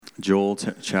Joel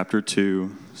chapter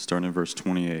 2, starting in verse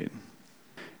 28.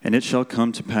 And it shall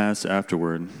come to pass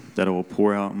afterward that I will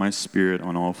pour out my spirit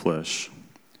on all flesh.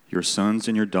 Your sons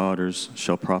and your daughters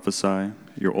shall prophesy,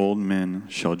 your old men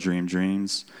shall dream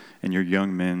dreams, and your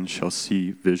young men shall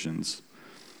see visions.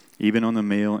 Even on the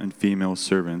male and female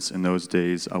servants in those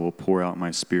days I will pour out my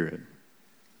spirit.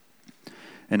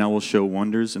 And I will show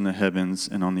wonders in the heavens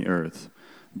and on the earth,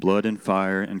 blood and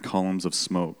fire and columns of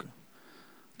smoke.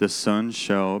 The sun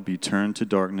shall be turned to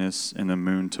darkness and the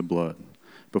moon to blood,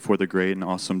 before the great and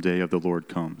awesome day of the Lord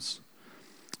comes.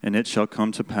 And it shall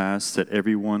come to pass that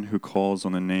everyone who calls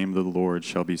on the name of the Lord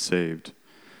shall be saved.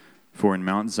 For in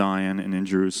Mount Zion and in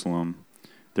Jerusalem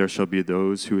there shall be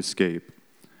those who escape,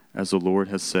 as the Lord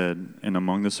has said, and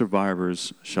among the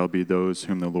survivors shall be those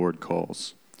whom the Lord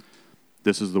calls.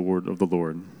 This is the word of the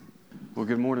Lord. Well,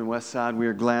 good morning, Westside. We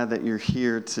are glad that you're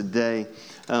here today.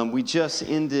 We just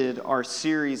ended our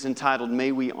series entitled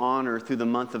May We Honor through the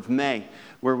month of May,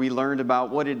 where we learned about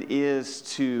what it is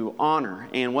to honor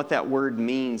and what that word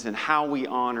means and how we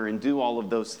honor and do all of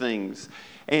those things.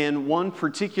 And one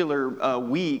particular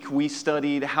week, we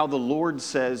studied how the Lord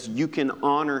says you can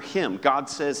honor Him. God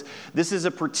says, this is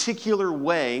a particular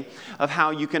way of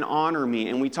how you can honor me.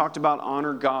 And we talked about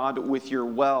honor God with your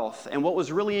wealth. And what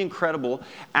was really incredible,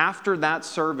 after that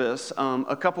service,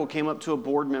 a couple came up to a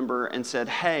board member and said,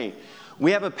 hey,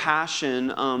 we have a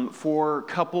passion for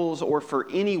couples or for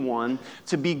anyone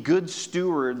to be good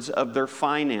stewards of their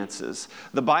finances.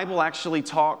 The Bible actually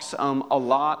talks a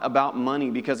lot about money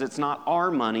because it's not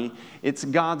our money, it's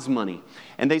God's money.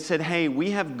 And they said, hey, we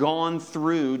have gone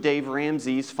through Dave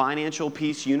Ramsey's Financial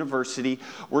Peace University.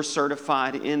 We're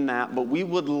certified in that, but we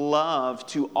would love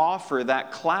to offer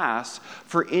that class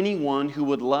for anyone who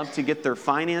would love to get their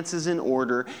finances in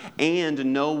order and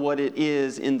know what it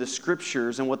is in the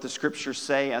Scriptures and what the Scriptures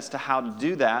say as to how to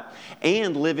do that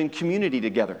and live in community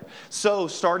together. So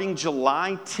starting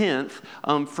July 10th,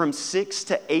 from 6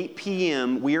 to 8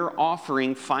 p.m., we are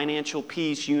offering Financial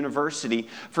Peace University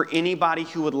for anybody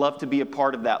who would love to be a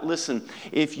part of that. Listen,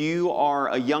 if you are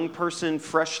a young person,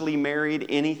 freshly married,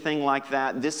 anything like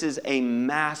that, this is a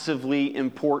massively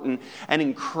important and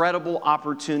incredible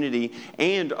opportunity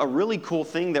and a really cool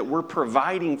thing that we're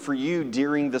providing for you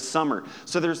during the summer.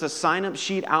 So there's a sign-up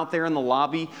sheet out there in the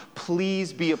lobby.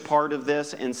 Please be a part of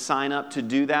this and sign up to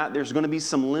do that. There's going to be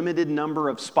some limited number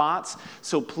of spots,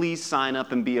 so please sign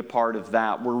up and be a part of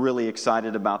that. We're really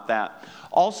excited about that.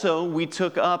 Also, we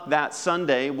took up that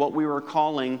Sunday what we were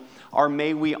calling our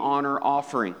May We Honor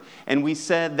offering. And we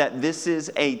said that this is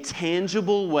a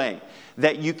tangible way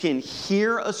that you can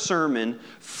hear a sermon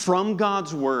from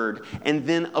God's Word and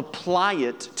then apply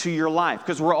it to your life.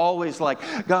 Because we're always like,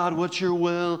 God, what's your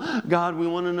will? God, we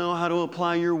want to know how to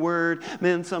apply your Word.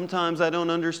 Man, sometimes I don't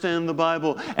understand the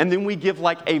Bible. And then we give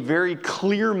like a very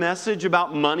clear message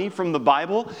about money from the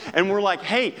Bible. And we're like,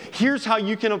 hey, here's how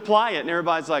you can apply it. And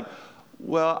everybody's like,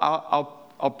 well, I'll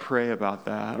pray about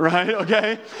that, right?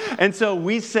 Okay? And so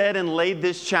we said and laid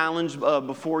this challenge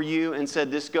before you and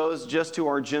said this goes just to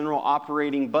our general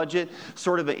operating budget,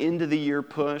 sort of an end-of-the-year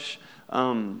push.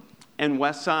 And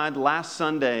Westside, last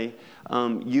Sunday,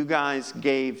 you guys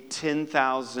gave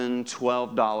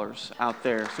 $10,012 out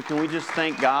there. So can we just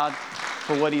thank God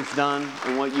for what He's done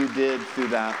and what you did through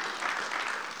that?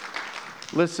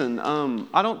 Listen,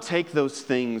 I don't take those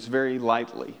things very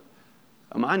lightly.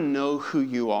 I know who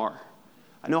you are.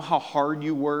 I know how hard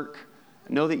you work.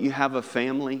 I know that you have a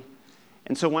family.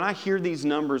 And so when I hear these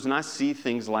numbers and I see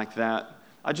things like that,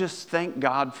 I just thank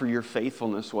God for your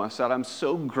faithfulness, Westside. I'm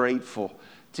so grateful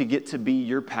to get to be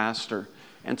your pastor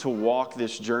and to walk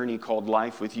this journey called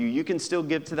life with you. You can still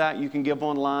give to that. You can give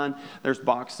online. There's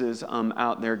boxes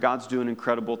out there. God's doing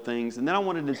incredible things. And then I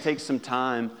wanted to take some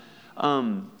time.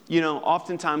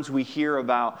 Oftentimes we hear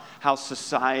about how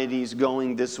society's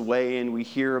going this way and we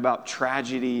hear about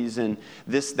tragedies and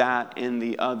this, that, and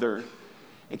the other.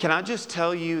 And can I just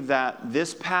tell you that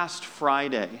this past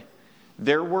Friday,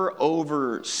 there were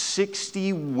over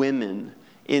 60 women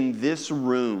in this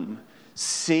room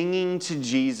singing to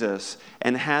Jesus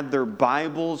and had their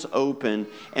Bibles open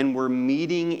and were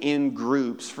meeting in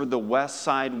groups for the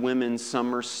Westside Women's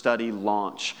Summer Study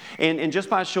launch. And just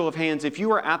by a show of hands, if you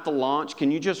were at the launch, can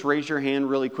you just raise your hand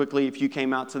really quickly if you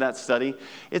came out to that study?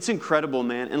 It's incredible,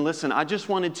 man. And listen, I just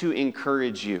wanted to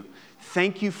encourage you.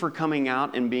 Thank you for coming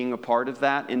out and being a part of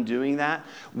that and doing that.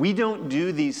 We don't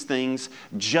do these things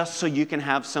just so you can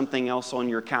have something else on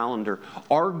your calendar.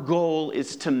 Our goal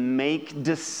is to make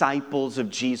disciples of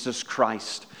Jesus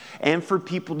Christ. and for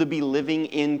people to be living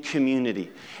in community.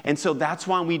 And so that's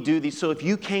why we do these. So if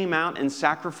you came out and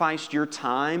sacrificed your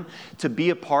time to be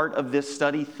a part of this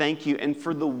study, thank you. And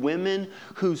for the women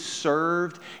who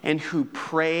served and who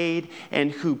prayed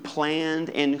and who planned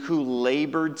and who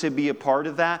labored to be a part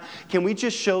of that, can we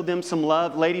just show them some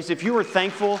love? Ladies, if you were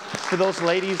thankful for those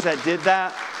ladies that did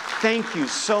that, thank you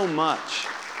so much.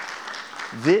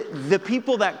 The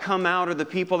people that come out are the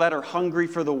people that are hungry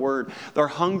for the word. They're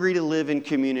hungry to live in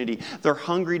community. They're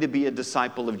hungry to be a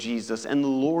disciple of Jesus. And the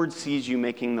Lord sees you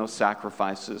making those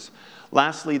sacrifices.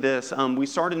 Lastly, we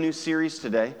start a new series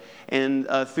today. And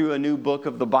through a new book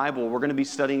of the Bible, we're going to be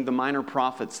studying the Minor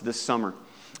Prophets this summer.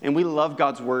 And we love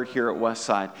God's Word here at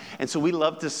Westside. And so we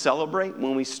love to celebrate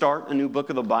when we start a new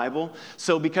book of the Bible.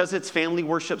 So because it's Family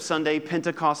Worship Sunday,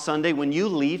 Pentecost Sunday, when you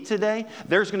leave today,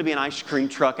 there's going to be an ice cream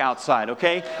truck outside,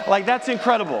 okay? Like, that's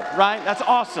incredible, right? That's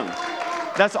awesome.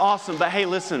 That's awesome. But hey,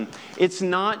 listen, it's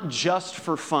not just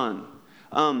for fun.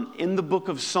 In the book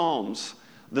of Psalms,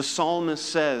 the psalmist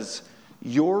says,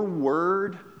 "Your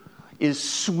word is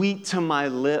sweet to my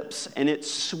lips, and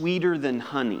it's sweeter than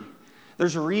honey."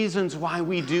 There's reasons why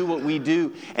we do what we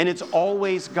do, and it's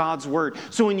always God's word.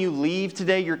 So when you leave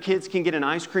today, your kids can get an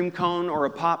ice cream cone or a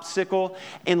popsicle.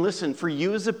 And listen, for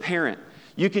you as a parent,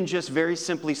 you can just very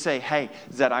simply say, "Hey,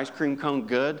 is that ice cream cone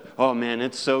good? Oh man,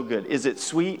 it's so good. Is it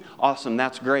sweet? Awesome,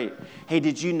 that's great. Hey,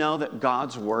 did you know that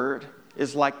God's word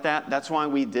is like that? That's why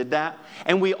we did that."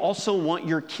 And we also want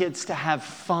your kids to have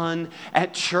fun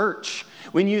at church.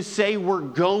 When you say we're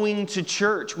going to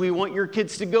church, we want your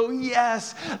kids to go,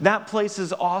 "Yes, that place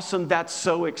is awesome. That's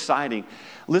so exciting."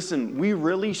 Listen, we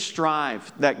really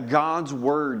strive that God's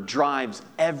word drives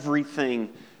everything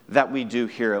that we do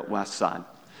here at Westside.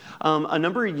 A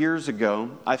number of years ago,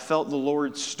 I felt the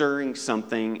Lord stirring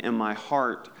something in my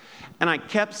heart. And I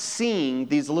kept seeing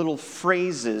these little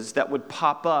phrases that would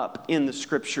pop up in the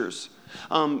scriptures.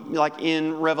 Like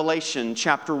in Revelation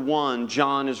chapter 1,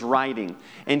 John is writing,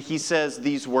 and he says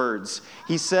these words.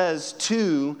 He says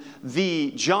to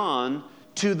the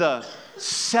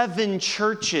 7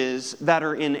 churches that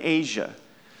are in Asia.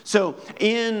 So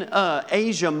in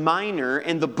Asia Minor,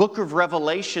 and the book of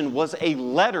Revelation was a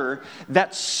letter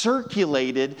that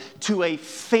circulated to a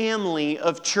family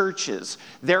of churches.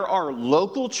 There are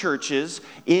local churches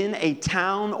in a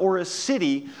town or a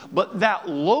city, but that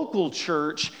local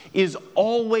church is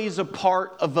always a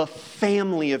part of a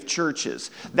family of churches.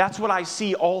 That's what I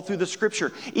see all through the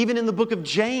scripture. Even in the book of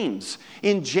James,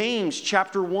 in James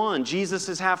chapter 1,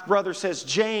 Jesus' half-brother says,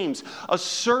 "James, a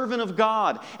servant of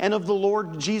God and of the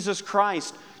Lord Jesus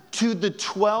Christ, to the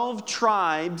 12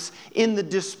 tribes in the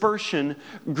dispersion,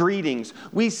 greetings."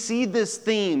 We see this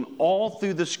theme all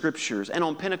through the scriptures. And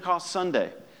on Pentecost Sunday,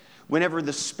 whenever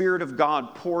the Spirit of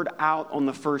God poured out on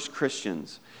the first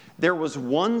Christians, there was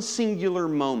one singular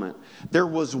moment. There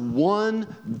was one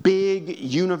big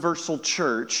universal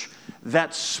church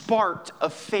that sparked a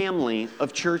family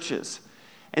of churches.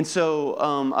 And so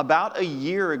about a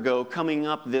year ago, coming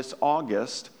up this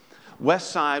August,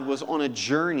 Westside was on a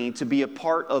journey to be a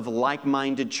part of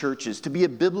like-minded churches, to be a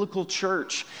biblical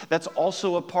church that's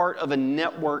also a part of a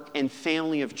network and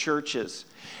family of churches.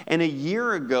 And a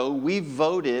year ago, we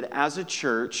voted as a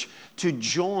church to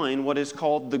join what is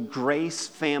called the Grace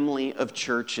Family of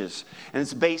Churches. And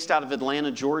it's based out of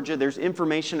Atlanta, Georgia. There's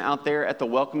information out there at the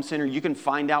Welcome Center. You can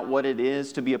find out what it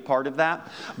is to be a part of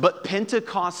that. But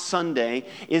Pentecost Sunday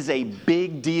is a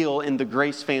big deal in the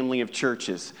Grace Family of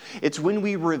Churches. It's when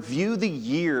we review the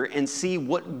year and see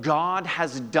what God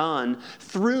has done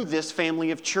through this family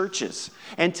of churches,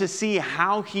 and to see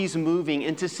how He's moving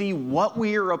and to see what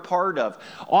we are a part of.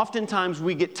 Oftentimes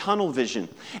we get tunnel vision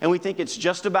and we think it's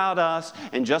just about us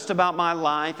and just about my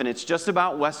life and it's just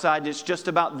about Westside, it's just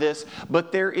about this,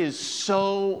 but there is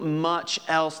so much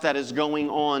else that is going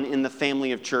on in the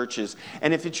family of churches.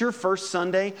 And if it's your first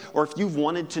Sunday, or if you've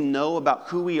wanted to know about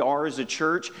who we are as a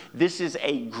church, this is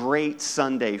a great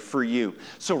Sunday for you.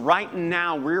 So right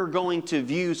now we're going to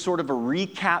view sort of a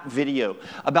recap video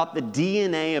about the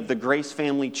DNA of the Grace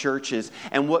Family Churches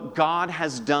and what God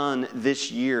has done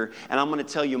this year. And I'm going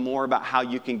to tell you more about how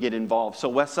you can get involved.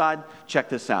 So Westside, check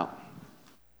this out.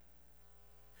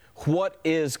 What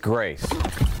is grace?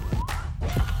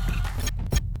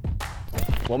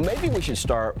 Well, maybe we should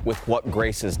start with what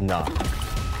grace is not.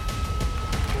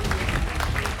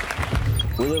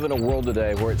 We live in a world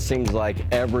today where it seems like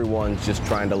everyone's just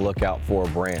trying to look out for a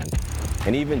brand.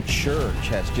 And even church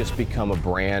has just become a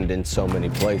brand in so many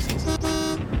places.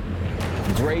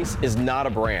 Grace is not a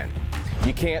brand.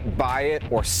 You can't buy it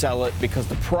or sell it because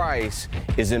the price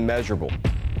is immeasurable.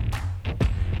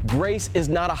 Grace is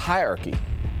not a hierarchy.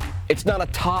 It's not a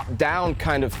top-down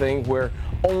kind of thing where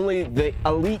only the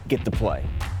elite get to play.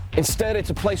 Instead,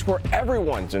 it's a place where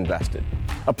everyone's invested,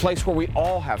 a place where we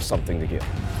all have something to give.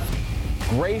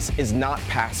 Grace is not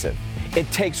passive.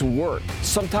 It takes work.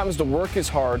 Sometimes the work is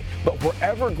hard, but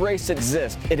wherever grace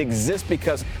exists, it exists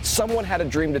because someone had a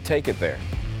dream to take it there.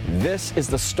 This is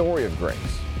the story of grace,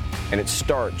 and it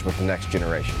starts with the next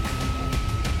generation.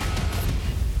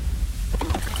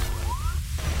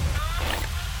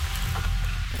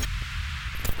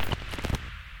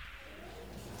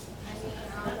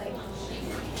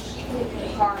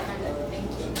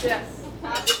 Yes.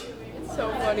 It's so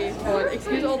funny. Hold on.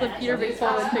 Excuse all the Peter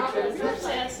McFarland pictures.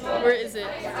 Where is it?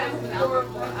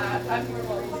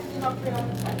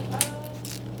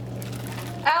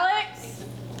 Alex!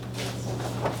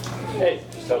 Hey,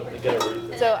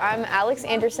 So I'm Alex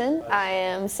Anderson. I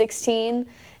am 16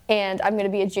 and I'm going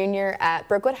to be a junior at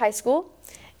Brookwood High School.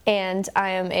 And I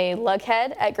am a lug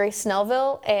head at Grace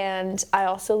Snellville, and I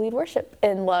also lead worship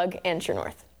in Lug and True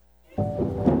North.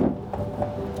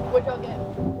 What'd y'all get?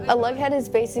 A lug head is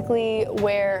basically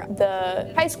where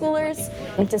the high schoolers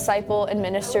disciple and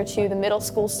minister to the middle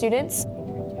school students.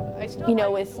 You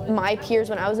know, with my peers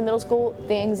when I was in middle school,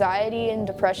 the anxiety and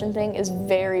depression thing is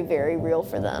very, very real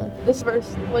for them. This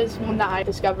verse was one that I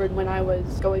discovered when I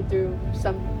was going through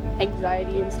some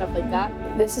anxiety and stuff like that.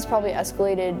 This has probably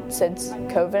escalated since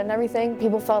COVID and everything.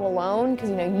 People felt alone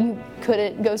because, you know, you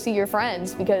couldn't go see your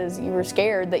friends because you were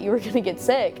scared that you were going to get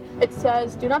sick. It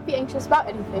says, do not be anxious about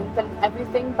anything, but in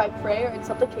everything by prayer and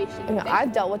supplication. You know,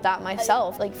 I've dealt with that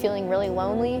myself, like feeling really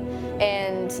lonely.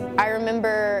 And I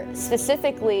remember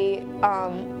specifically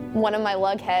one of my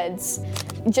lug heads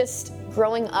just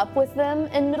growing up with them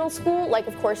in middle school. Like,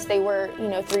 of course, they were,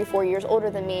 3-4 years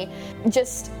older than me.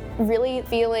 Just really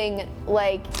feeling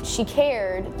like she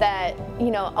cared that,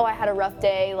 I had a rough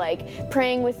day, like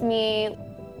praying with me,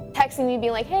 texting me,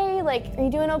 being like, hey, like, are you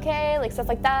doing okay? Like, stuff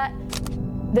like that.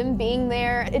 Them being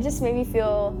there, it just made me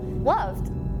feel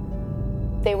loved.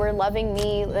 They were loving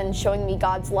me and showing me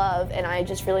God's love, and I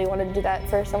just really wanted to do that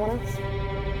for someone else.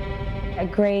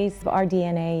 At Grace, our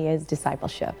DNA is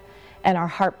discipleship, and our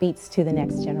heart beats to the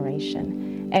next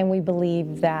generation. And we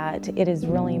believe that it is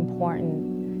really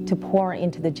important to pour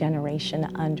into the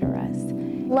generation under us.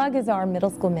 Lug is our middle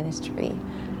school ministry.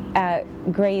 At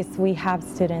Grace, we have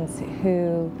students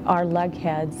who are lug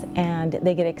heads, and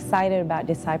they get excited about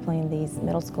discipling these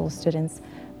middle school students.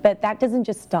 But that doesn't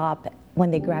just stop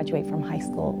when they graduate from high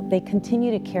school. They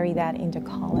continue to carry that into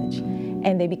college,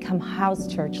 and they become house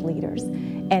church leaders,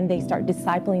 and they start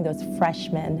discipling those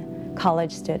freshman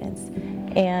college students.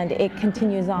 And it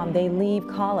continues on. They leave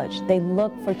college, they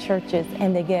look for churches,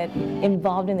 and they get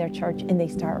involved in their church, and they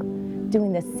start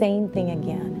doing the same thing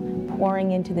again,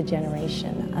 pouring into the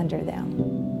generation under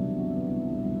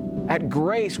them. At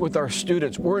Grace, with our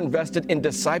students, we're invested in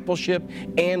discipleship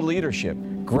and leadership.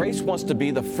 Grace wants to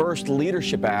be the first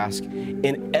leadership ask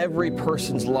in every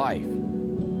person's life.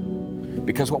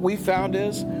 Because what we found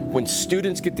is when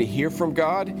students get to hear from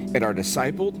God and are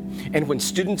discipled, and when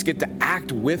students get to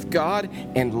act with God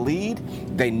and lead,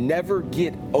 they never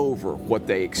get over what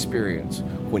they experience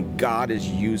when God is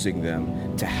using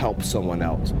them to help someone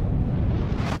else.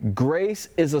 Grace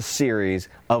is a series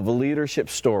of leadership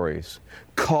stories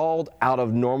called out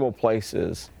of normal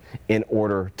places in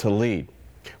order to lead.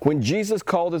 When Jesus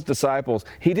called his disciples,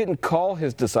 he didn't call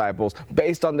his disciples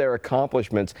based on their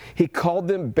accomplishments. He called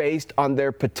them based on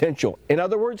their potential. In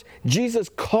other words, Jesus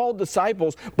called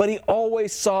disciples, but he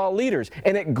always saw leaders.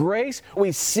 And at Grace,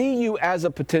 we see you as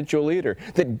a potential leader,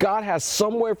 that God has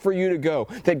somewhere for you to go,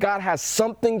 that God has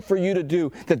something for you to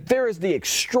do, that there is the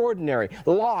extraordinary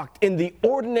locked in the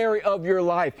ordinary of your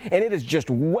life, and it is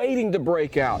just waiting to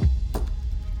break out.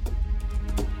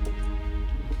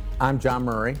 I'm John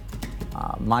Murray.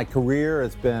 My career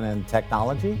has been in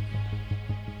technology.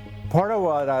 Part of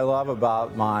what I love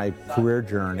about my career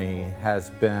journey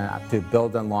has been to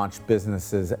build and launch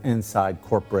businesses inside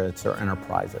corporates or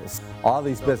enterprises. All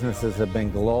these businesses have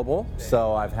been global,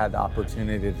 so I've had the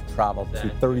opportunity to travel to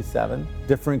 37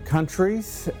 different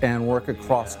countries and work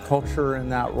across culture in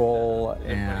that role,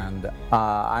 and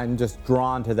I'm just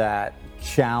drawn to that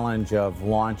challenge of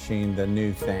launching the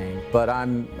new thing. But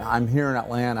I'm here in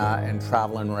Atlanta and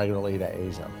traveling regularly to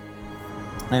Asia.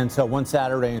 And so one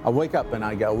Saturday I wake up and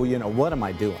I go, well, what am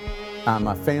I doing? I'm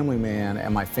a family man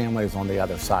and my family is on the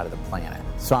other side of the planet.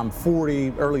 So I'm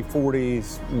 40, early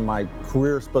 40s, my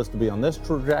career is supposed to be on this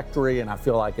trajectory and I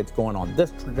feel like it's going on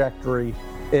this trajectory.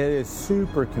 It is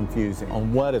super confusing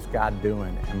on what is God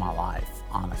doing in my life,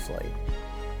 honestly.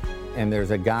 And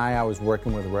there's a guy I was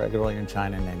working with regularly in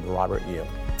China named Robert Yu.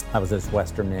 That was his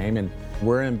Western name. And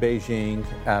we're in Beijing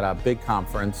at a big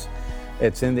conference.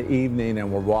 It's in the evening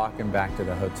and we're walking back to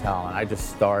the hotel. And I just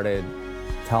started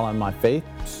telling my faith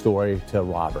story to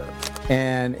Robert.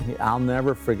 And I'll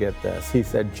never forget this. He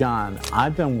said, John,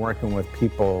 I've been working with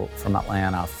people from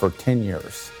Atlanta for 10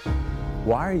 years.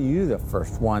 Why are you the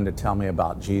first one to tell me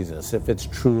about Jesus if it's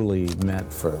truly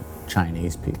meant for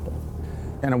Chinese people?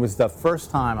 And it was the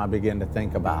first time I began to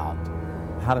think about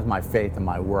how does my faith and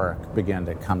my work begin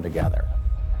to come together?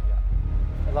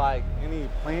 Like any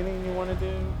planning you want to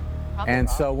do? And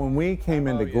so when we came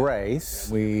into Grace,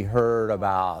 we heard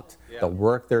about the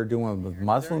work they're doing with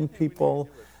Muslim people,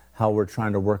 how we're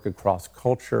trying to work across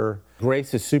culture.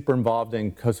 Grace is super involved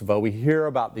in Kosovo. We hear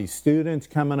about these students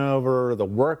coming over, the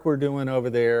work we're doing over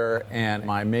there, and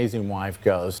my amazing wife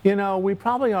goes, you know, we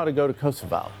probably ought to go to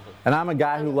Kosovo. And I'm a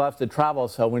guy who loves to travel,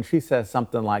 so when she says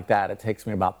something like that, it takes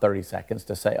me about 30 seconds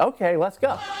to say, okay, let's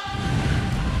go.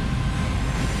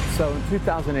 So in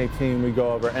 2018, we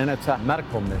go over, and it's a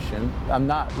medical mission. I'm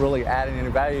not really adding any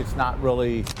value. It's not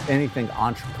really anything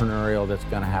entrepreneurial that's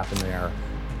going to happen there.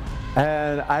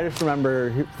 And I just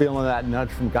remember feeling that nudge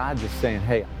from God just saying,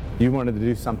 hey, you wanted to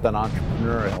do something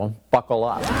entrepreneurial, buckle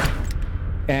up.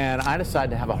 And I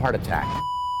decided to have a heart attack.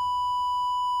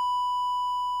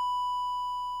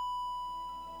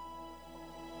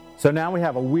 So now we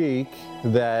have a week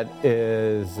that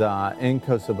is in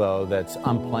Kosovo that's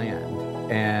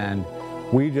unplanned. And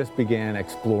we just began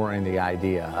exploring the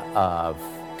idea of,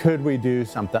 could we do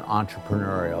something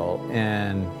entrepreneurial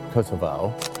in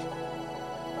Kosovo?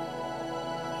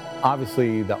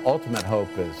 Obviously, the ultimate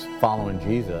hope is following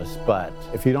Jesus, but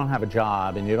if you don't have a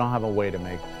job and you don't have a way to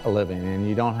make a living and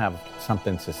you don't have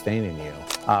something sustaining you,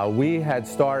 we had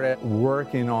started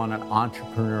working on an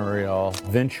entrepreneurial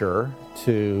venture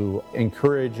to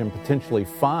encourage and potentially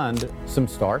fund some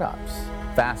startups.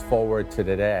 Fast forward to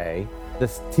today,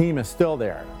 this team is still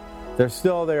there. They're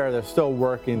still there, they're still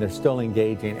working, they're still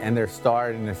engaging, and they're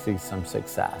starting to see some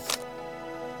success.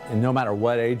 And no matter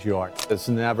what age you are, it's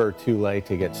never too late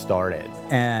to get started.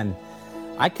 And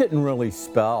I couldn't really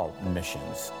spell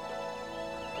missions.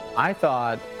 I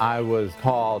thought I was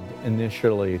called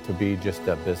initially to be just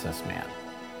a businessman.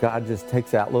 God just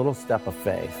takes that little step of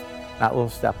faith, that little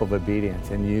step of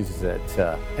obedience, and uses it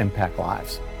to impact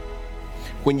lives.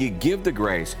 When you give to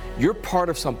Grace, you're part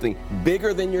of something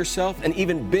bigger than yourself and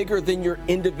even bigger than your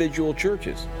individual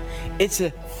churches. It's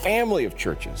a family of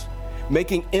churches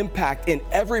making impact in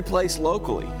every place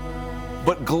locally,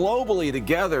 but globally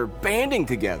together, banding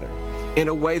together in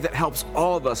a way that helps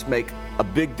all of us make a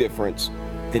big difference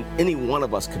than any one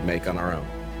of us could make on our own.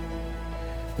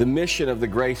 The mission of the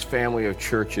Grace family of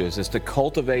churches is to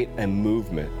cultivate a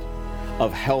movement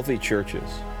of healthy churches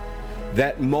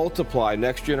that multiply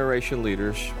next generation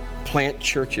leaders, plant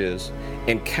churches,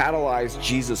 and catalyze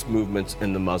Jesus movements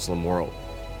in the Muslim world.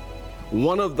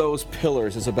 One of those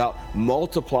pillars is about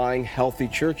multiplying healthy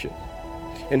churches.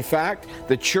 In fact,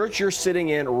 the church you're sitting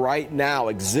in right now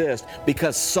exists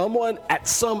because someone at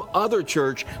some other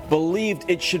church believed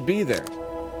it should be there.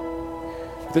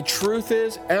 The truth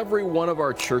is, every one of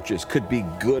our churches could be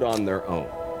good on their own,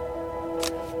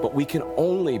 but we can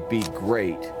only be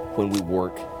great when we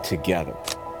work together.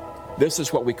 This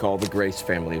is what we call the Grace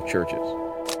family of churches.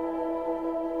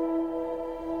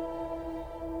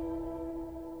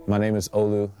 My name is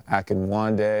Olu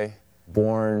Akinwande,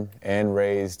 born and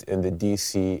raised in the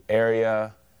DC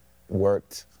area,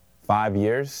 worked 5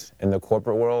 years in the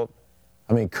corporate world.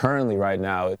 Currently right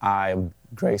now, I'm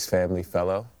Grace Family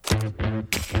Fellow.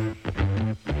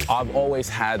 I've always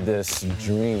had this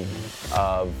dream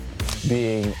of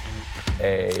being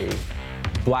a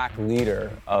Black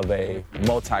leader of a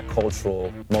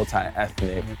multicultural,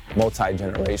 multi-ethnic,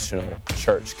 multi-generational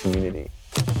church community.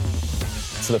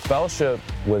 So the fellowship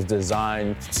was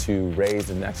designed to raise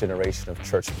the next generation of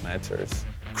church planters.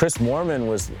 Chris Moorman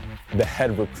was the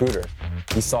head recruiter.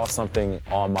 He saw something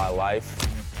on my life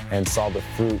and saw the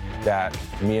fruit that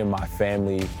me and my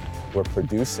family were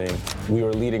producing. We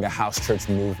were leading a house church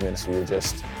movement, so we were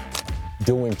just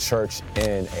doing church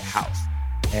in a house.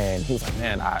 And he was like,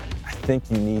 man, I think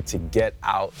you need to get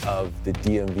out of the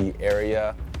DMV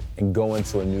area and go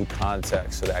into a new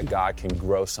context so that God can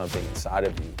grow something inside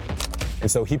of you. And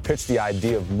so he pitched the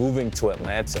idea of moving to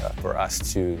Atlanta for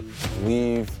us to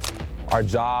leave our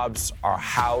jobs, our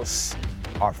house,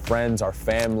 our friends, our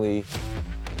family.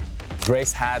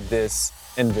 Grace had this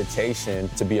invitation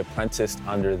to be apprenticed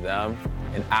under them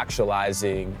and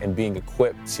actualizing and being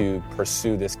equipped to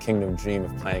pursue this kingdom dream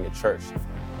of planting a church.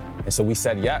 And so we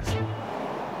said yes.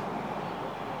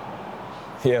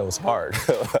 Yeah, it was hard.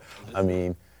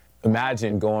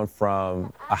 Imagine going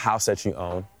from a house that you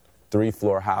own,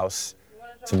 3-floor house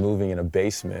to moving in a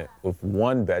basement with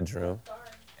 1 bedroom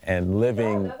and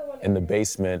living in the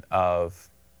basement of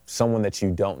someone that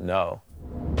you don't know.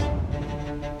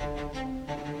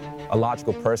 A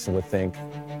logical person would think,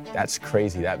 that's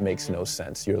crazy, that makes no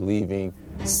sense. You're leaving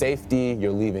safety,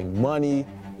 you're leaving money,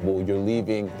 you're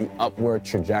leaving the upward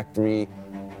trajectory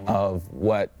of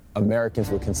what Americans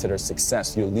would consider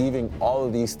success. You're leaving all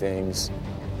of these things,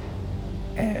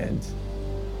 and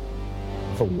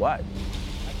for what?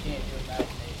 I can't do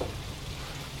imagination.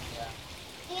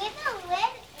 Yeah. Even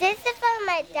with this is for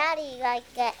my daddy, like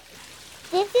that.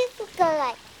 This is for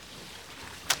like.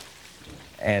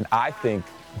 And I think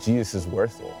Jesus is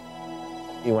worth it.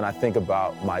 When I think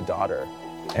about my daughter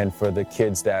and for the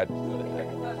kids that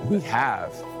we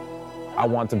have, I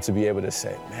want them to be able to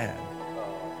say, man,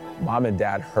 Mom and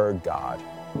Dad heard God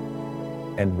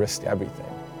and risked everything.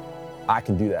 I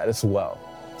can do that as well.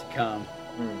 To come.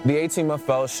 The 18-month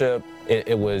fellowship,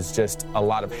 it was just a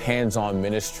lot of hands-on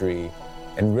ministry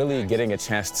and really getting a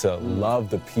chance to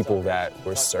love the people that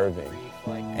we're serving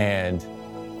and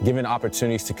given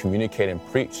opportunities to communicate and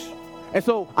preach. And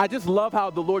so I just love how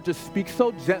the Lord just speaks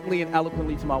so gently and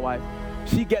eloquently to my wife.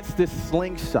 She gets this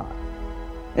slingshot.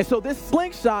 And so this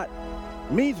slingshot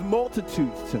means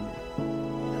multitudes to me.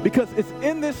 Because it's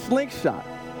in this slingshot,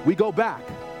 we go back.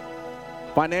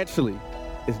 Financially,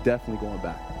 it's definitely going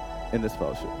back in this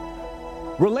fellowship.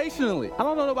 Relationally, I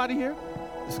don't know nobody here,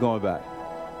 it's going back.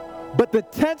 But the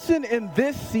tension in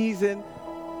this season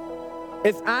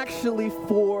is actually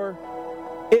for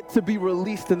it to be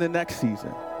released in the next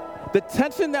season. The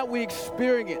tension that we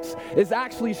experience is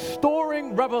actually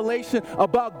storing revelation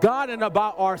about God and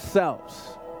about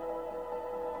ourselves.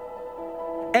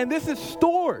 And this is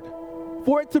stored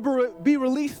for it to be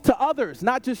released to others,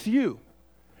 not just you.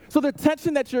 So the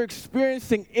tension that you're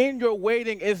experiencing in your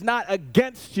waiting is not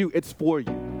against you, it's for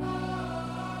you.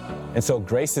 And so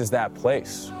grace is that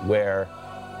place where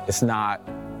it's not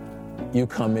you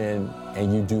come in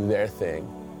and you do their thing,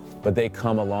 but they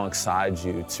come alongside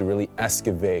you to really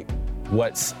excavate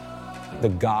what's the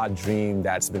God dream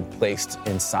that's been placed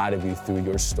inside of you through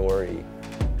your story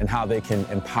and how they can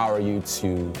empower you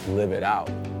to live it out.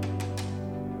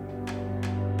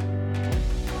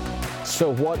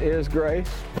 So what is grace?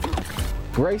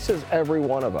 Grace is every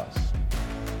one of us.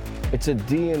 It's a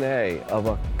DNA of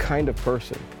a kind of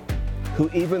person who,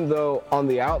 even though on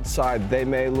the outside they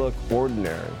may look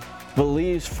ordinary,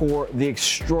 believes for the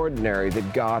extraordinary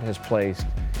that God has placed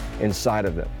inside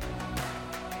of them.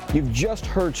 You've just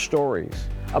heard stories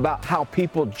about how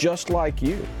people just like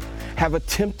you have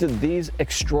attempted these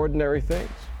extraordinary things.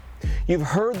 You've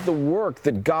heard the work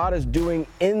that God is doing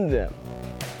in them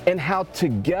and how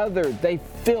together they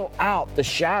fill out the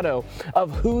shadow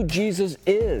of who Jesus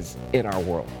is in our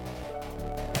world.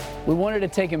 We wanted to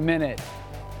take a minute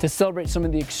to celebrate some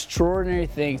of the extraordinary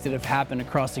things that have happened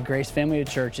across the Grace family of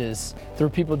churches through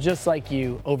people just like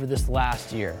you over this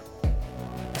last year.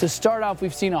 To start off,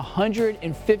 we've seen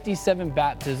 157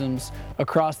 baptisms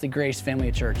across the Grace family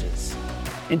of churches.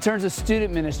 In terms of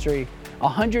student ministry,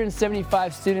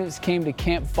 175 students came to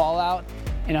Camp Fallout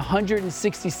and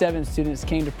 167 students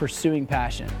came to Pursuing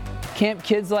Passion. Camp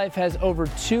Kids Life has over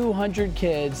 200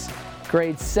 kids,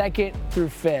 grades 2nd through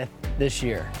 5th this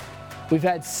year. We've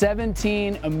had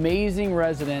 17 amazing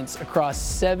residents across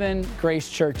 7 Grace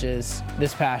churches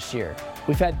this past year.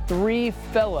 We've had 3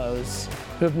 fellows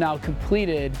who have now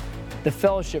completed the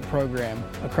fellowship program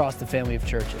across the family of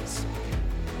churches.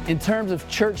 In terms of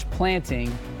church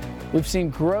planting, we've seen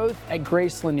growth at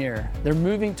Grace Lanier. They're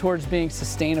moving towards being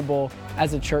sustainable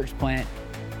as a church plant.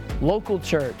 Local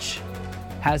Church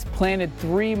has planted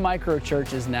 3 micro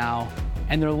churches now,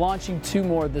 and they're launching 2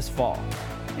 more this fall.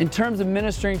 In terms of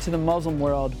ministering to the Muslim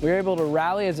world, we were able to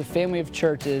rally as a family of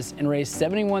churches and raise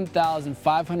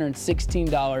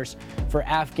 $71,516 for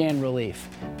Afghan relief.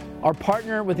 Our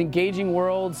partner with Engaging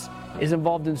Worlds is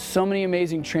involved in so many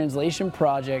amazing translation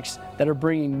projects that are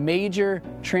bringing major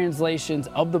translations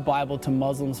of the Bible to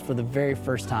Muslims for the very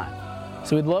first time.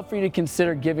 So we'd love for you to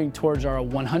consider giving towards our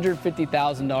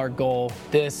 $150,000 goal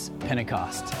this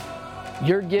Pentecost.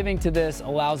 Your giving to this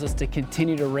allows us to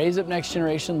continue to raise up next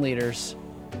generation leaders,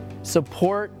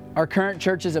 support our current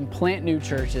churches and plant new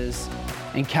churches,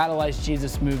 and catalyze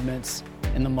Jesus movements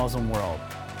in the Muslim world.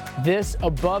 This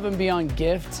above and beyond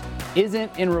gift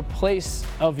isn't in replace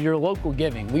of your local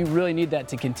giving. We really need that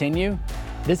to continue.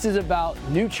 This is about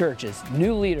new churches,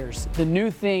 new leaders, the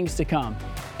new things to come.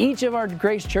 Each of our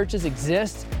Grace churches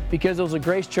exists because there was a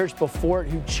Grace church before it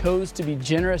who chose to be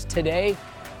generous today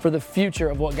for the future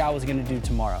of what God was going to do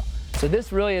tomorrow. So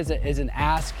this really is an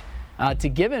ask to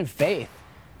give in faith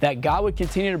that God would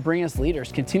continue to bring us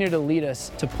leaders, continue to lead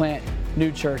us to plant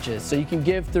new churches. So you can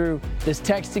give through this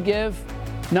text to give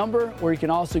number, or you can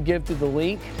also give through the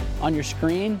link on your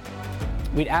screen.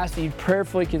 We'd ask that you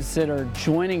prayerfully consider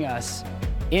joining us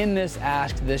in this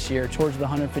ask this year towards the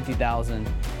 150,000.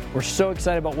 We're so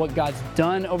excited about what God's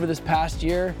done over this past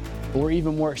year, but we're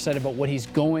even more excited about what He's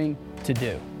going to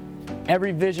do.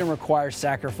 Every vision requires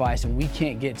sacrifice, and we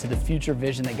can't get to the future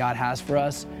vision that God has for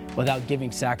us without giving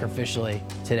sacrificially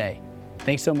today.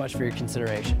 Thanks so much for your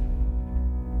consideration.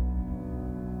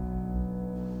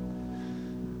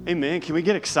 Hey, man, can we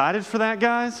get excited for that,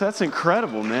 guys? That's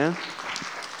incredible, man.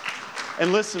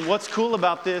 And listen, what's cool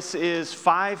about this is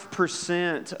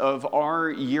 5% of our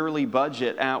yearly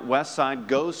budget at Westside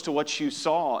goes to what you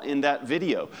saw in that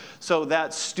video. So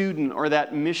that student or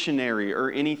that missionary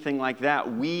or anything like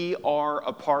that, we are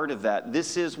a part of that.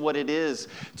 This is what it is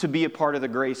to be a part of the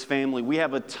Grace family. We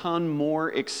have a ton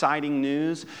more exciting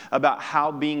news about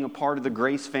how being a part of the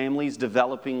Grace family is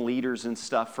developing leaders and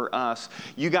stuff for us.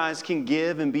 You guys can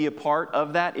give and be a part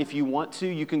of that if you want to.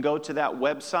 You can go to that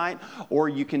website or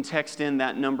you can text in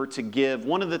that number to give.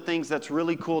 One of the things that's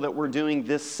really cool that we're doing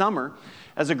this summer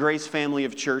as a Grace family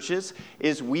of churches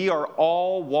is we are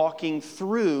all walking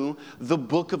through the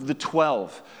book of the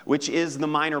 12, which is the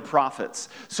minor prophets.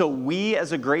 So we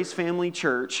as a Grace family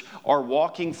church are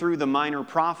walking through the minor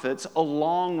prophets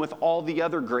along with all the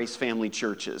other Grace family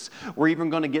churches. We're even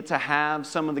going to get to have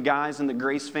some of the guys in the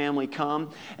Grace family come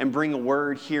and bring a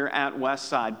word here at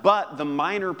Westside. But the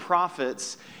minor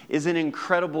prophets is an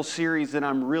incredible series that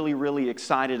I'm really, really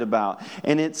excited about.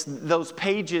 And it's those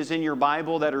pages in your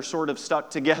Bible that are sort of stuck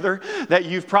together that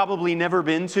you've probably never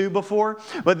been to before.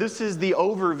 But this is the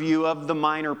overview of the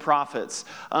minor prophets.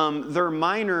 They're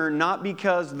minor not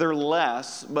because they're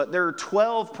less, but there are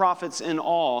 12 prophets in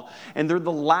all, and they're the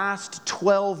last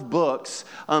 12 books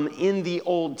in the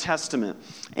Old Testament.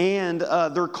 And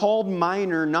they're called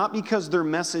minor not because their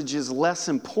message is less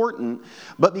important,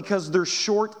 but because they're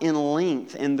short in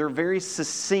length and they're very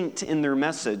succinct in their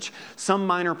message. Some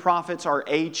minor prophets are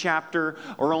a chapter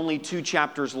or only 2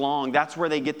 chapters long. That's where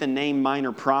they get the name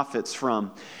minor prophets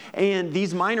from. And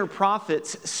these minor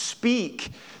prophets speak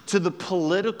to the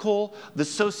political, the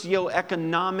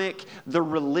socioeconomic, the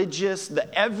religious,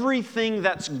 the everything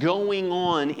that's going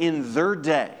on in their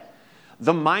day.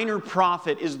 The minor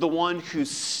prophet is the one who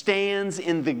stands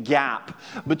in the gap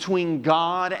between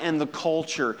God and the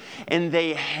culture, and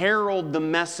they herald the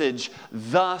message,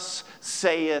 "Thus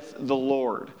saith the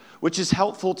Lord," which is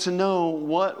helpful to know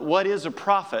what is a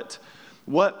prophet.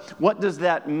 What does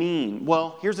that mean?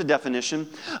 Well, here's a definition.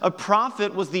 A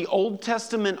prophet was the Old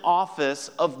Testament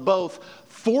office of both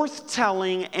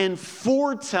forthtelling and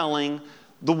foretelling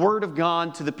the Word of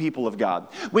God to the people of God.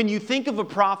 When you think of a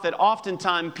prophet,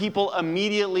 oftentimes people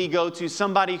immediately go to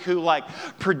somebody who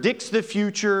predicts the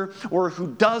future or who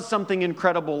does something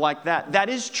incredible like that. That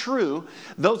is true.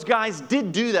 Those guys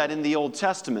did do that in the Old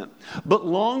Testament. But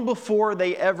long before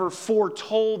they ever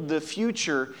foretold the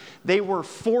future, they were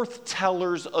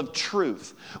forthtellers of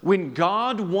truth. When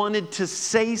God wanted to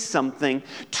say something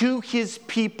to His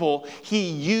people,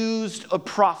 He used a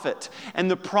prophet.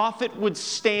 And the prophet would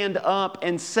stand up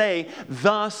and say,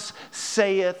 "Thus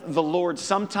saith the Lord."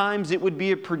 Sometimes it would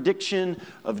be a prediction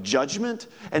of judgment,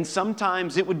 and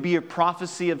sometimes it would be a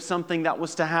prophecy of something that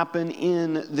was to happen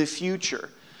in the future.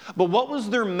 But what was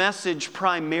their message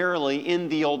primarily in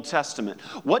the Old Testament?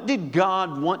 What did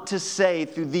God want to say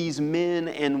through these men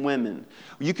and women?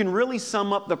 You can really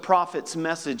sum up the prophet's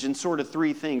message in sort of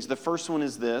 3 things. The first one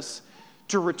is this: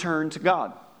 to return to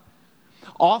God.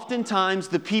 Oftentimes,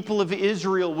 the people of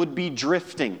Israel would be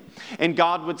drifting, and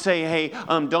God would say, "Hey,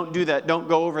 don't do that. Don't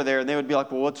go over there." And they would be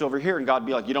like, "Well, what's over here?" And God would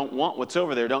be like, "You don't want what's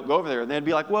over there. Don't go over there." And they'd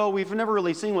be like, "Well, we've never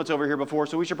really seen what's over here before,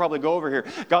 so we should probably go over here."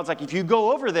 God's like, "If you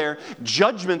go over there,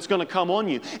 judgment's going to come on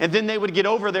you." And then they would get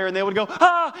over there, and they would go,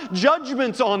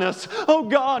 "Judgment's on us. Oh,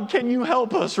 God, can you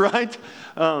help us?" Right?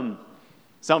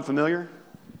 Sound familiar?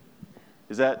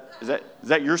 Is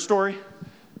that your story?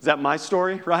 Is that my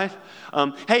story, right?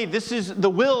 "Hey, this is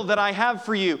the will that I have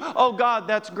for you." "Oh, God,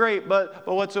 that's great, but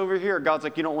what's over here?" God's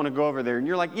like, "You don't want to go over there." And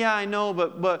you're like, "Yeah, I know,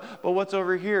 but what's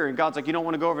over here?" And God's like, "You don't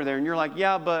want to go over there." And you're like,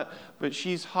 "Yeah, but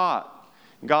she's hot."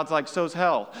 And God's like, "So's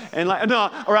hell." And no,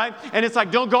 all right? And it's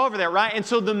like, don't go over there, right? And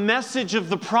so the message of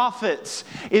the prophets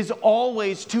is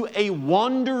always to a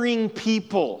wandering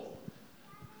people.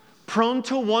 Prone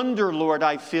to wander, Lord,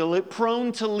 I feel it.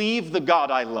 Prone to leave the God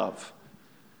I love.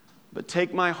 But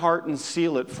take my heart and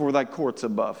seal it for thy courts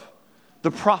above.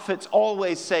 The prophets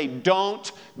always say, don't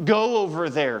go over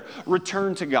there.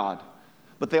 Return to God.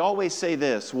 But they always say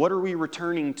this: what are we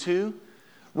returning to?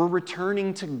 We're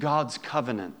returning to God's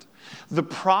covenant. The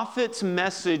prophet's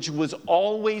message was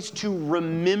always to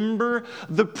remember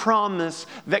the promise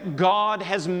that God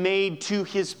has made to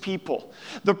his people.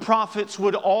 The prophets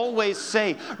would always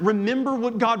say, remember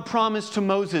what God promised to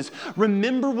Moses.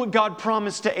 Remember what God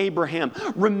promised to Abraham.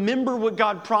 Remember what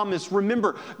God promised.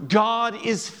 Remember, God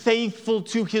is faithful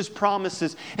to his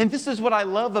promises. And this is what I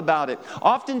love about it.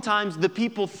 Oftentimes, the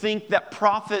people think that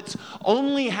prophets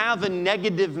only have a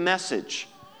negative message.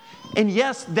 And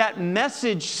yes, that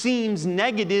message seems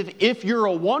negative if you're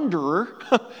a wanderer,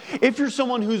 if you're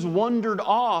someone who's wandered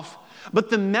off. But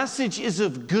the message is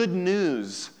of good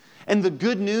news. And the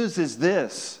good news is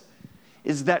this,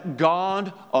 is that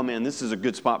God, oh man, this is a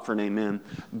good spot for an amen.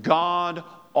 God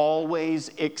always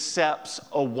accepts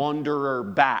a wanderer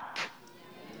back.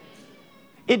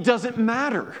 It doesn't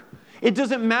matter. It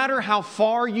doesn't matter how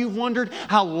far you've wandered,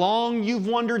 how long you've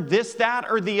wandered, this, that,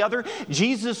 or the other.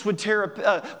 Jesus would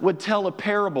tell a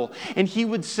parable, and he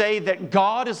would say that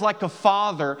God is like a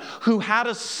father who had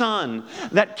a son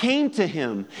that came to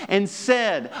him and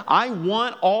said, I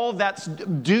want all that's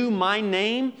due my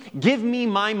name. Give me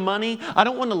my money. I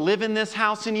don't want to live in this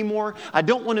house anymore. I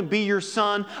don't want to be your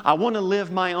son. I want to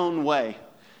live my own way.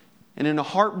 And in a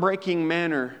heartbreaking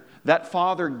manner, that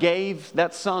father gave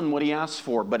that son what he asked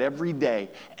for, but every day,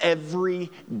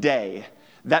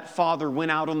 that father went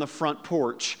out on the front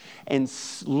porch and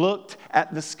looked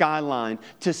at the skyline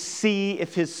to see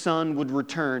if his son would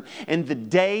return. And the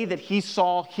day that he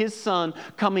saw his son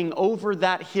coming over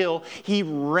that hill, he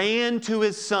ran to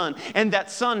his son, and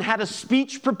that son had a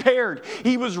speech prepared.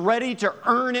 He was ready to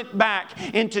earn it back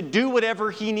and to do whatever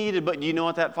he needed. But you know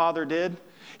what that father did?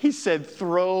 He said,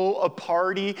 throw a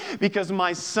party because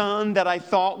my son that I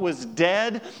thought was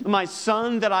dead, my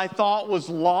son that I thought was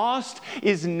lost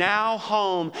is now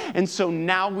home. And so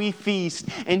now we feast.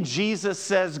 And Jesus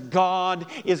says God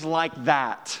is like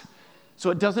that.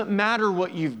 So it doesn't matter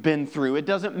what you've been through. It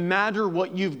doesn't matter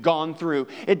what you've gone through.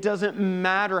 It doesn't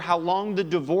matter how long the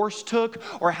divorce took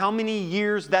or how many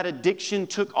years that addiction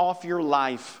took off your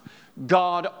life.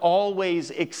 God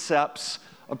always accepts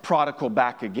a prodigal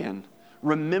back again.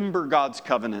 Remember God's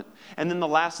covenant. And then the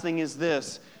last thing is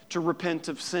this, to repent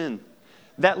of sin.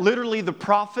 That literally the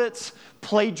prophets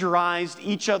plagiarized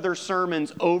each other's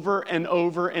sermons over and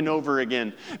over and over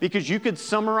again. Because you could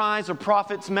summarize a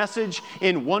prophet's message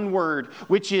in one word,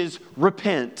 which is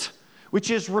repent.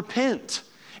 Which is repent.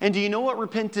 And do you know what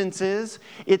repentance is?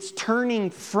 It's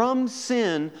turning from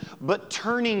sin, but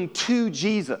turning to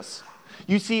Jesus.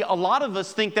 You see, a lot of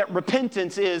us think that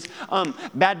repentance is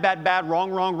bad,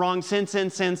 wrong,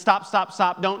 sin,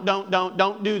 stop,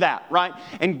 don't do that, right?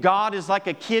 And God is like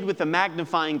a kid with a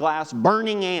magnifying glass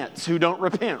burning ants who don't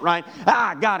repent, right?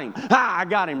 I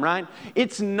got him, right?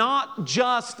 It's not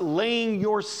just laying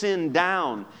your sin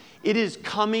down. It is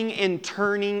coming and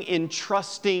turning and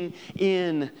trusting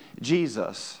in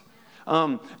Jesus.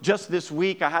 Just this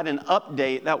week, I had an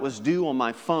update that was due on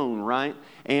my phone, right?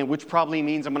 And which probably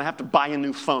means I'm going to have to buy a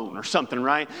new phone or something,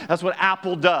 right? That's what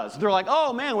Apple does. They're like,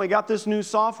 oh man, we got this new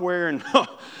software and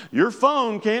your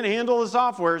phone can't handle the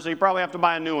software, so you probably have to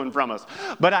buy a new one from us.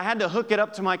 But I had to hook it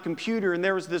up to my computer, and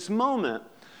there was this moment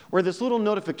where this little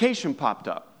notification popped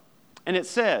up. And it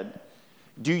said,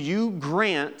 do you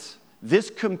grant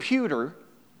this computer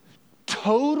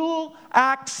total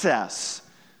access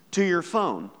to your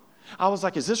phone? I was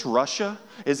like, is this Russia?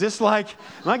 Is this like,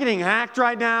 am I getting hacked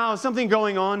right now? Is something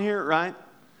going on here, right?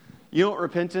 You know what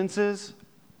repentance is?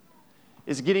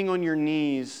 It's getting on your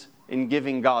knees and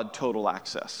giving God total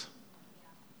access.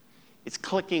 It's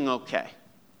clicking OK.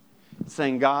 It's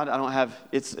saying, God, I don't have,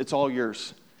 it's all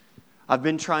yours. I've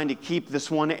been trying to keep this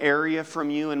one area from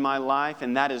you in my life,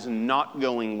 and that is not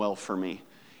going well for me.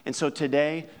 And so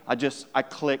today, I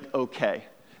click OK.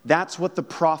 That's what the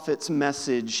prophet's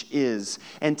message is.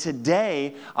 And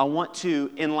today, I want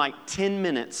to, in like 10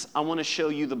 minutes, I want to show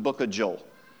you the book of Joel.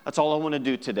 That's all I want to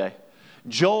do today.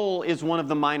 Joel is one of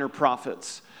the minor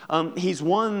prophets. He's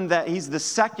the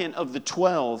second of the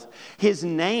 12. His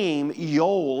name,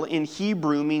 Joel, in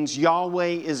Hebrew means Yahweh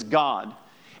is God.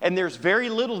 And there's very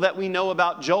little that we know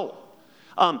about Joel.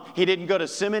 He didn't go to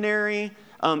seminary.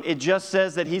 It just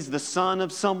says that he's the son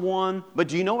of someone. But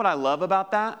do you know what I love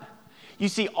about that? You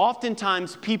see,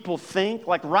 oftentimes people think,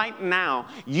 like right now,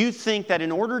 you think that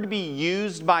in order to be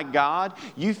used by God,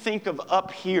 you think of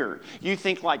up here. You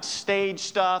think like stage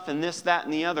stuff and this, that,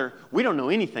 and the other. We don't know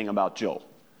anything about Joel.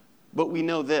 But we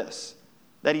know this,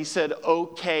 that he said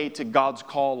okay to God's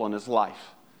call on his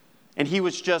life. And he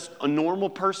was just a normal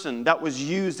person that was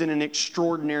used in an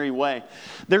extraordinary way.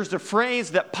 There's a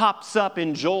phrase that pops up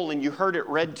in Joel, and you heard it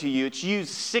read to you. It's used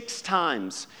 6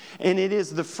 times, and it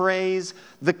is the phrase,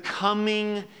 the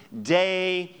coming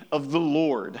day of the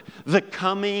Lord. The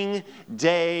coming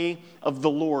day of the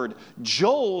Lord.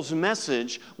 Joel's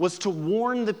message was to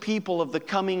warn the people of the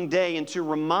coming day and to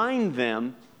remind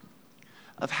them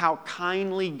of how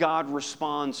kindly God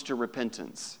responds to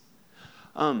repentance.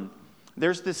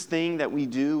 There's this thing that we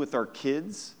do with our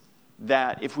kids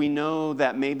that if we know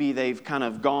that maybe they've kind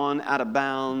of gone out of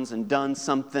bounds and done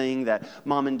something that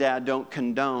mom and dad don't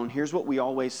condone, here's what we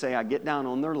always say. I get down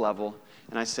on their level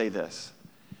and I say this.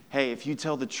 Hey, if you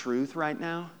tell the truth right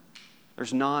now,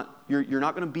 you're not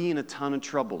going to be in a ton of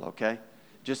trouble, okay?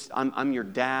 Just, I'm your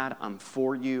dad. I'm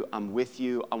for you. I'm with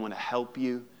you. I want to help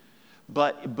you.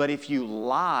 But if you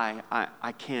lie,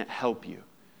 I can't help you.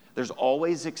 There's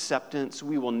always acceptance.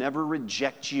 We will never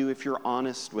reject you if you're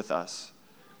honest with us.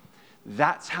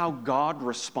 That's how God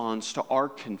responds to our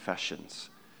confessions.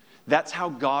 That's how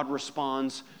God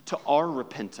responds to our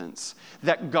repentance.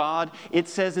 That God, it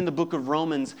says in the book of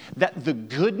Romans, that the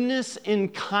goodness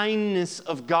and kindness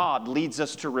of God leads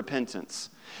us to repentance.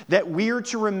 That we're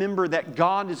to remember that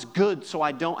God is good, so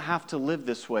I don't have to live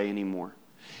this way anymore.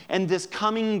 And this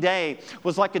coming day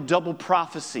was like a double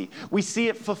prophecy. We see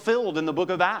it fulfilled in the book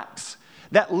of Acts.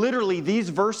 That literally these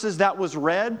verses that was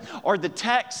read are the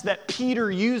text that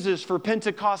Peter uses for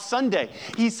Pentecost Sunday.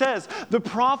 He says, the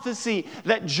prophecy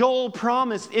that Joel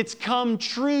promised, it's come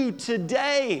true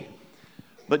today.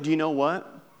 But do you know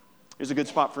what? Here's a good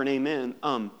spot for an amen.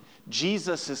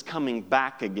 Jesus is coming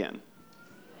back again.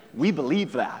 We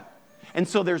believe that. And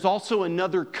so there's also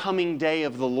another coming day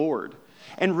of the Lord.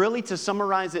 And really, to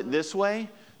summarize it this way,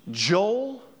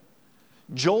 Joel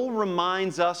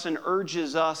reminds us and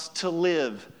urges us to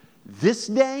live this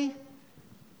day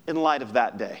in light of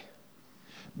that day.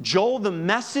 Joel, the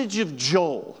message of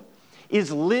Joel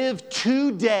is live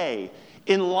today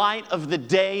in light of the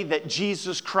day that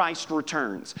Jesus Christ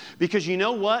returns. Because you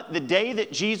know what? The day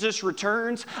that Jesus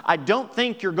returns, I don't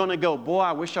think you're going to go, boy,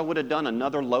 I wish I would have done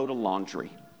another load of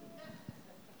laundry.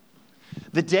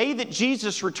 The day that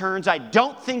Jesus returns, I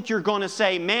don't think you're going to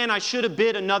say, man, I should have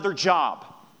bid another job.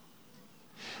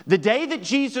 The day that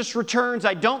Jesus returns,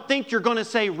 I don't think you're going to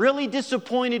say, really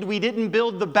disappointed we didn't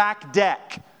build the back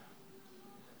deck.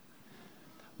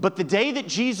 But the day that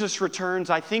Jesus returns,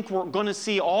 I think we're going to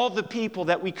see all the people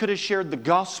that we could have shared the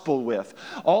gospel with,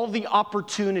 all the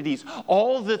opportunities,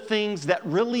 all the things that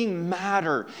really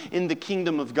matter in the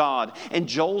kingdom of God. And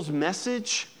Joel's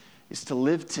message is to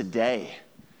live today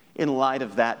in light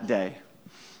of that day.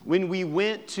 When we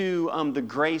went to the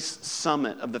Grace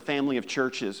Summit of the Family of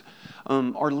Churches,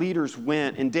 our leaders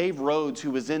went, and Dave Rhodes,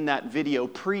 who was in that video,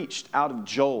 preached out of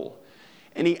Joel.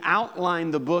 And he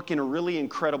outlined the book in a really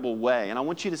incredible way. And I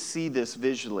want you to see this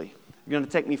visually. You're going to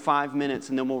take me 5 minutes,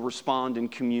 and then we'll respond in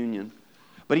communion.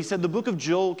 But he said the book of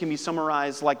Joel can be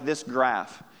summarized like this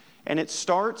graph. And it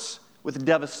starts with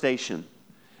devastation.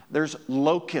 There's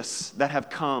locusts that have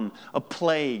come, a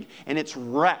plague, and it's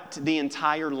wrecked the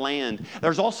entire land.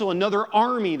 There's also another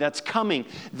army that's coming.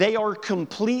 They are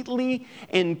completely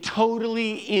and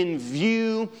totally in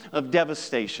view of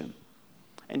devastation.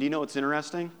 And do you know what's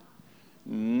interesting?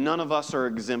 None of us are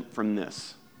exempt from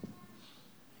this.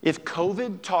 If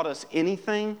COVID taught us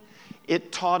anything,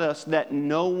 it taught us that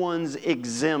no one's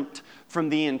exempt from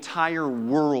the entire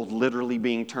world literally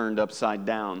being turned upside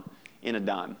down in a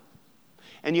dime.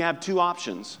 And you have 2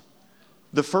 options.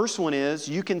 The first one is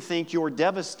you can think your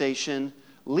devastation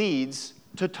leads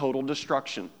to total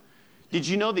destruction. Did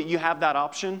you know that you have that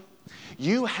option?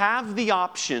 You have the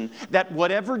option that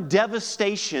whatever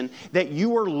devastation that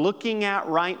you are looking at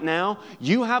right now,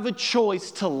 you have a choice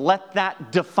to let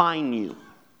that define you.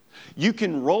 You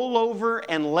can roll over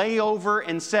and lay over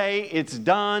and say, it's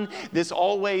done. This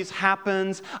always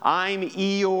happens. I'm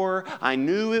Eeyore. I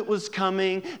knew it was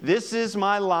coming. This is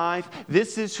my life.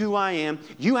 This is who I am.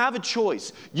 You have a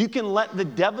choice. You can let the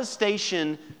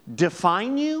devastation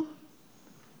define you,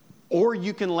 or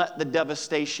you can let the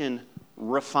devastation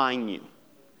refine you.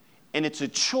 And it's a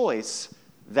choice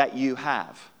that you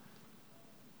have.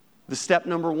 The step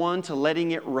number 1 to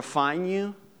letting it refine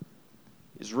you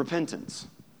is repentance.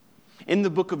 In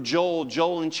the book of Joel,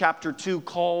 Joel in chapter 2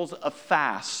 calls a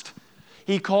fast.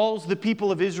 He calls the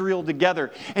people of Israel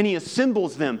together and he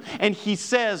assembles them. And he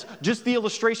says, just the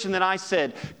illustration that I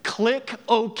said, click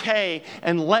OK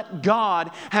and let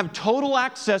God have total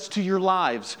access to your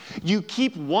lives. You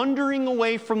keep wandering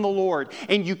away from the Lord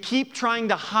and you keep trying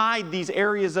to hide these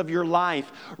areas of your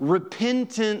life.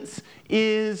 Repentance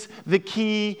is the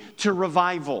key to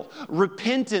revival.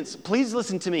 Repentance, please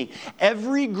listen to me.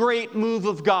 Every great move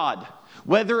of God,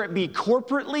 whether it be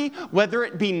corporately, whether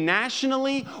it be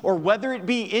nationally, or whether it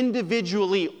be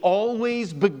individually,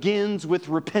 always begins with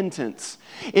repentance.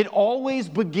 It always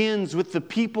begins with the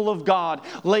people of God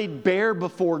laid bare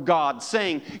before God,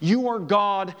 saying, you are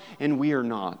God and we are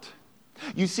not.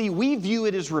 You see, we view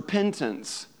it as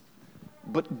repentance,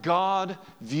 but God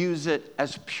views it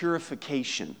as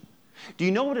purification. Do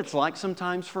you know what it's like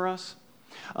sometimes for us?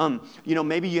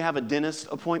 Maybe you have a dentist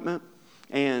appointment,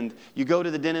 and you go to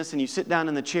the dentist and you sit down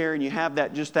in the chair and you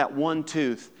have just that one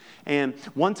tooth. And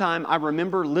one time I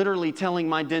remember literally telling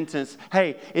my dentist,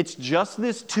 hey, it's just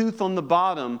this tooth on the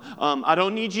bottom. I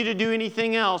don't need you to do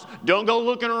anything else. Don't go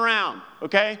looking around,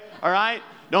 okay? All right?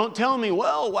 Don't tell me,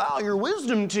 well, wow, your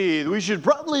wisdom teeth. We should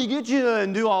probably get you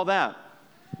and do all that.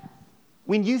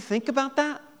 When you think about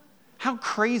that, how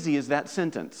crazy is that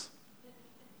sentence?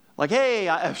 Like, hey,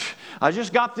 I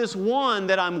just got this one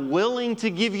that I'm willing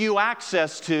to give you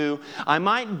access to. I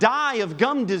might die of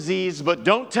gum disease, but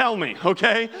don't tell me,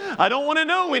 okay? I don't want to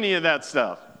know any of that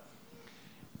stuff.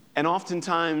 And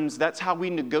oftentimes, that's how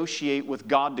we negotiate with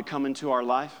God to come into our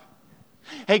life.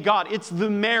 Hey, God, it's the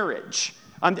marriage.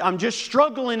 I'm just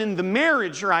struggling in the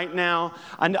marriage right now.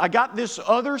 I got this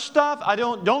other stuff.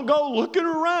 Don't go looking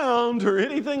around or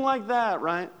anything like that,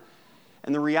 right?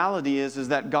 And the reality is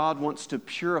that God wants to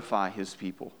purify his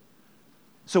people.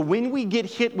 So when we get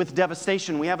hit with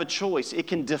devastation, we have a choice. It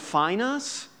can define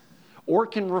us or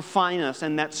it can refine us,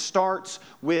 and that starts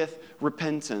with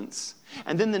repentance.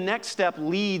 And then the next step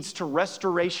leads to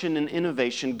restoration and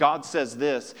innovation. God says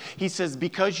this. He says,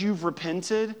 because you've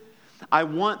repented, I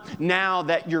want now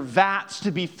that your vats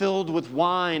to be filled with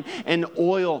wine and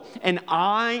oil, and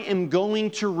I am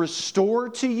going to restore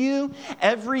to you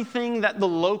everything that the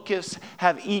locusts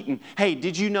have eaten. Hey,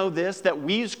 did you know this? That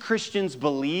we as Christians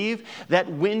believe that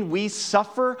when we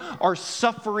suffer, our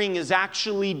suffering is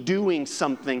actually doing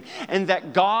something, and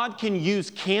that God can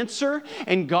use cancer,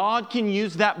 and God can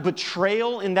use that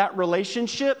betrayal in that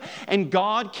relationship, and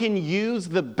God can use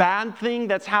the bad thing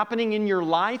that's happening in your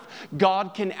life.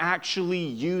 God can actually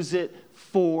use it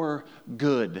for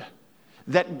good.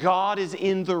 That God is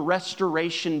in the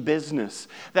restoration business.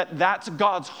 That's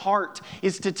God's heart,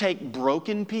 is to take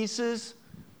broken pieces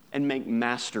and make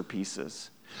masterpieces.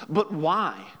 But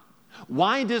why?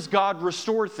 Why does God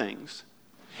restore things?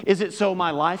 Is it so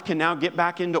my life can now get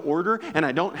back into order and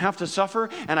I don't have to suffer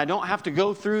and I don't have to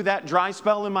go through that dry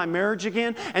spell in my marriage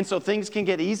again, and so things can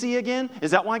get easy again?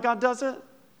 Is that why God does it?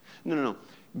 No.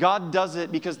 God does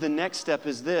it because the next step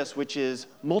is this, which is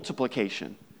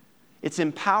multiplication. It's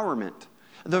empowerment.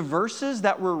 The verses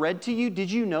that were read to you, did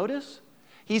you notice?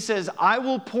 He says, I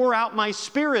will pour out my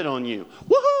Spirit on you.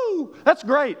 Woohoo! That's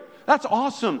great. That's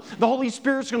awesome. The Holy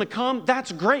Spirit's going to come.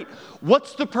 That's great.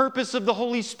 What's the purpose of the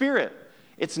Holy Spirit?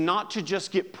 It's not to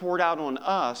just get poured out on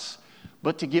us,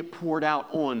 but to get poured out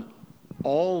on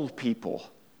all people.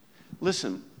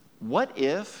 Listen, what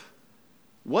if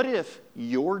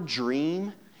your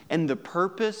dream and the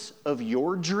purpose of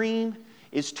your dream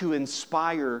is to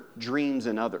inspire dreams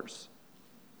in others?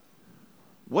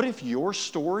 What if your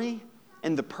story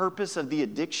and the purpose of the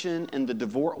addiction and the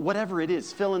divorce, whatever it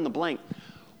is, fill in the blank,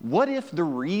 what if the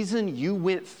reason you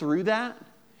went through that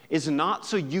is not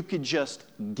so you could just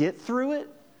get through it,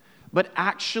 but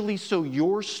actually so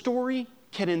your story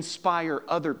can inspire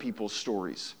other people's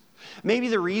stories? Maybe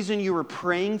the reason you were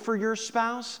praying for your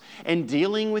spouse and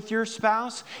dealing with your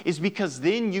spouse is because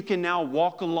then you can now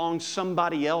walk along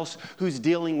somebody else who's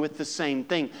dealing with the same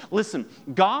thing. Listen,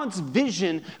 God's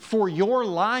vision for your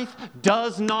life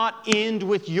does not end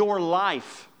with your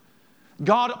life.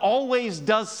 God always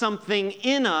does something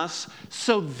in us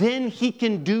so then he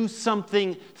can do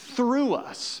something through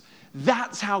us.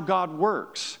 That's how God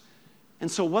works.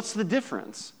 And so what's the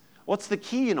difference? What's the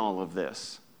key in all of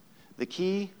this? The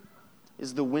key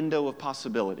is the window of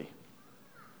possibility.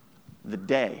 The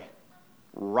day,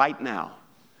 right now.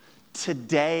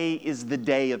 Today is the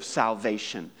day of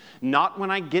salvation. Not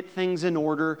when I get things in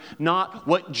order, not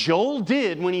what Joel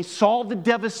did when he saw the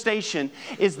devastation,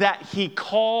 is that he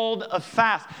called a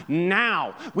fast.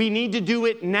 Now. We need to do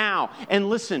it now. And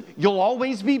listen, you'll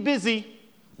always be busy.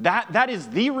 That is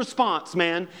the response,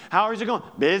 man. How is it going?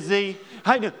 Busy.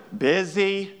 How you doing?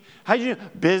 Busy. How you doing?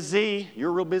 Busy.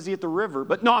 You're real busy at the river.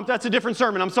 But no, that's a different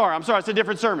sermon. I'm sorry. It's a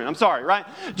different sermon. I'm sorry, right?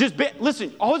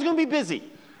 Listen, always going to be busy.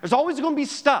 There's always going to be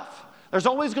stuff. There's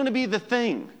always going to be the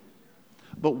thing.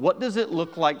 But what does it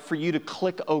look like for you to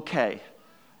click OK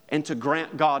and to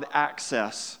grant God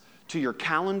access to your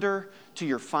calendar, to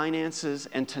your finances,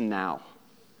 and to now?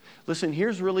 Listen,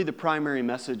 here's really the primary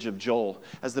message of Joel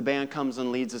as the band comes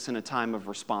and leads us in a time of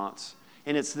response.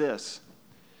 And it's this.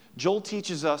 Joel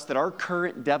teaches us that our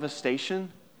current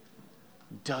devastation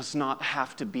does not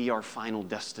have to be our final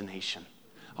destination.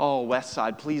 Oh,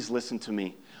 Westside, please listen to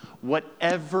me.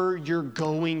 Whatever you're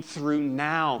going through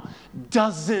now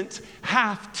doesn't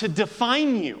have to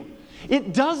define you.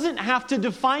 It doesn't have to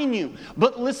define you.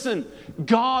 But listen,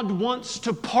 God wants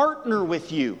to partner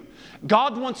with you.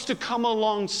 God wants to come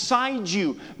alongside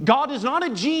you. God is not a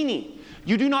genie.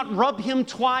 You do not rub him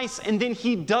twice and then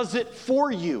he does it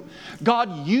for you.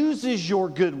 God uses your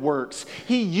good works.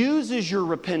 He uses your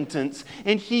repentance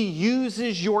and he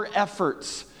uses your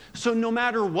efforts. So no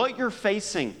matter what you're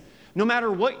facing, no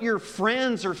matter what your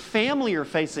friends or family are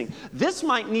facing, this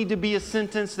might need to be a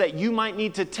sentence that you might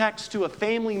need to text to a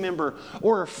family member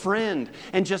or a friend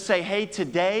and just say, hey,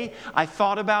 today I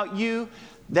thought about you,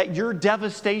 that your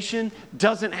devastation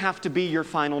doesn't have to be your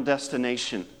final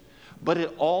destination. But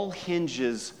it all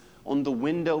hinges on the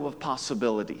window of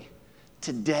possibility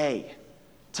today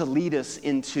to lead us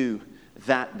into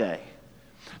that day.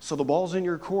 So the ball's in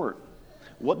your court.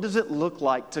 What does it look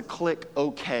like to click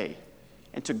OK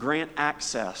and to grant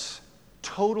access,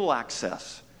 total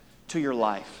access to your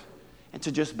life, and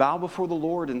to just bow before the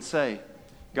Lord and say,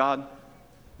 God,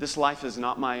 this life is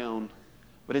not my own,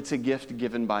 but it's a gift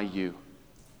given by you.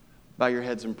 Bow your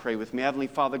heads and pray with me. Heavenly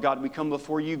Father, God, we come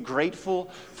before you grateful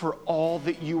for all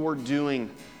that you are doing,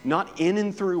 not in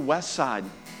and through Westside,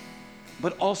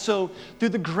 but also through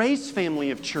the Grace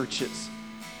family of churches.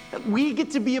 That we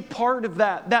get to be a part of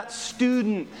that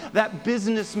student, that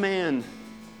businessman,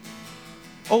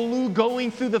 Olu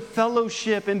going through the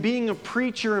fellowship and being a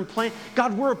preacher and playing.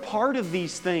 God, we're a part of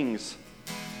these things.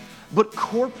 But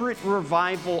corporate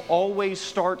revival always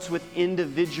starts with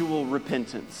individual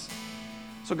repentance.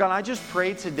 So God, I just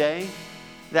pray today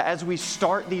that as we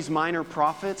start these minor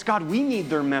prophets, God, we need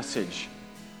their message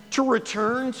to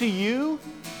return to you,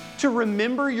 to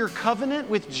remember your covenant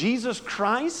with Jesus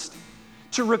Christ,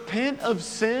 to repent of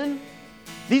sin.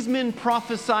 These men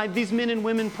and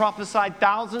women prophesied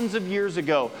thousands of years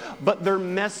ago, but their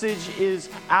message is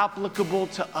applicable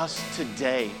to us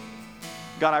today.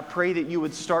 God, I pray that you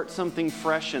would start something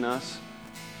fresh in us.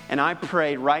 And I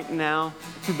pray right now,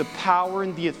 through the power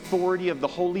and the authority of the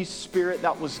Holy Spirit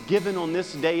that was given on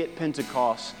this day at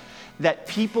Pentecost, that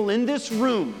people in this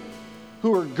room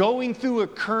who are going through a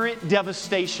current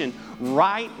devastation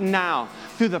right now,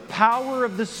 through the power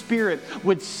of the Spirit,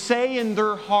 would say in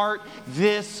their heart,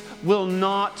 this will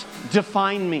not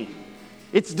define me.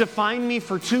 It's defined me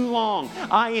for too long.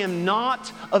 I am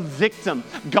not a victim.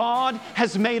 God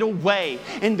has made a way,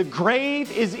 and the grave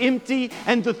is empty,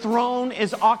 and the throne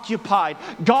is occupied.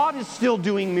 God is still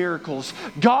doing miracles.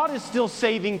 God is still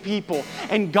saving people,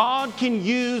 and God can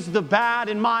use the bad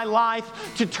in my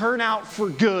life to turn out for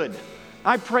good.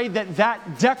 I pray that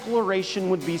that declaration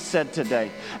would be said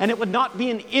today, and it would not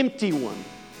be an empty one,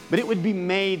 but it would be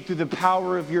made through the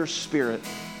power of your Spirit.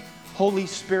 Holy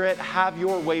Spirit, have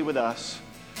your way with us.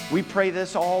 We pray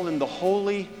this all in the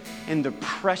holy and the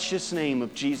precious name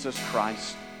of Jesus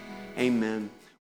Christ. Amen.